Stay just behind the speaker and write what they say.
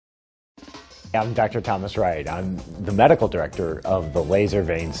I'm Dr. Thomas Wright. I'm the medical director of the Laser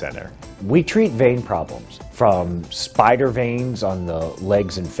Vein Center. We treat vein problems from spider veins on the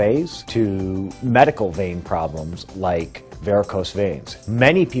legs and face to medical vein problems like varicose veins.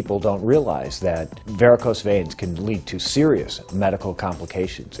 Many people don't realize that varicose veins can lead to serious medical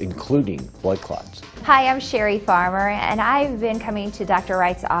complications, including blood clots. Hi, I'm Sherry Farmer, and I've been coming to Dr.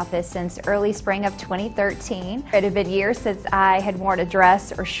 Wright's office since early spring of 2013. It had been years since I had worn a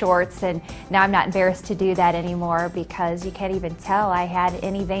dress or shorts, and now I'm not embarrassed to do that anymore because you can't even tell I had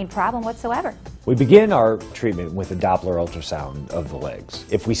any vein problem whatsoever. We begin our treatment with a Doppler ultrasound of the legs.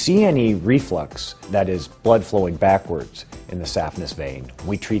 If we see any reflux, that is blood flowing backwards in the saphenous vein,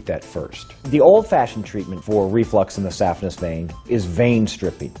 we treat that first. The old-fashioned treatment for reflux in the saphenous vein is vein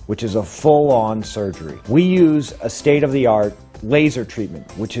stripping, which is a full-on surgery. We use a state-of-the-art laser treatment,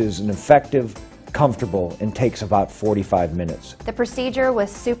 which is an effective, comfortable, and takes about 45 minutes. The procedure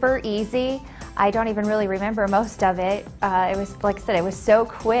was super easy. I don't even really remember most of it. It was, like I said, it was so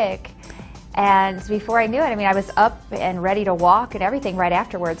quick. And before I knew it, I was up and ready to walk and everything right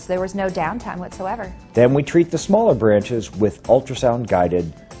afterwards. There was no downtime whatsoever. Then we treat the smaller branches with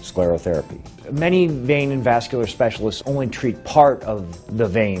ultrasound-guided sclerotherapy. Many vein and vascular specialists only treat part of the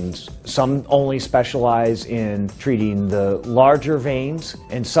veins. Some only specialize in treating the larger veins,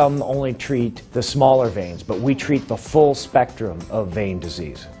 and some only treat the smaller veins, but we treat the full spectrum of vein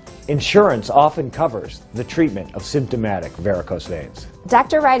disease. Insurance often covers the treatment of symptomatic varicose veins.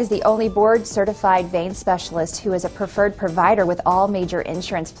 Dr. Wright is the only board-certified vein specialist who is a preferred provider with all major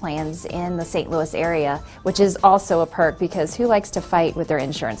insurance plans in the St. Louis area, which is also a perk because who likes to fight with their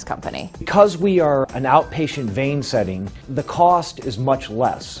insurance company? Because we are an outpatient vein setting, the cost is much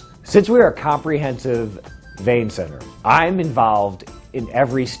less. Since we are a comprehensive vein center, I'm involved in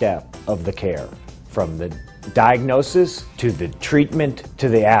every step of the care, from the diagnosis to the treatment to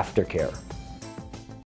the aftercare.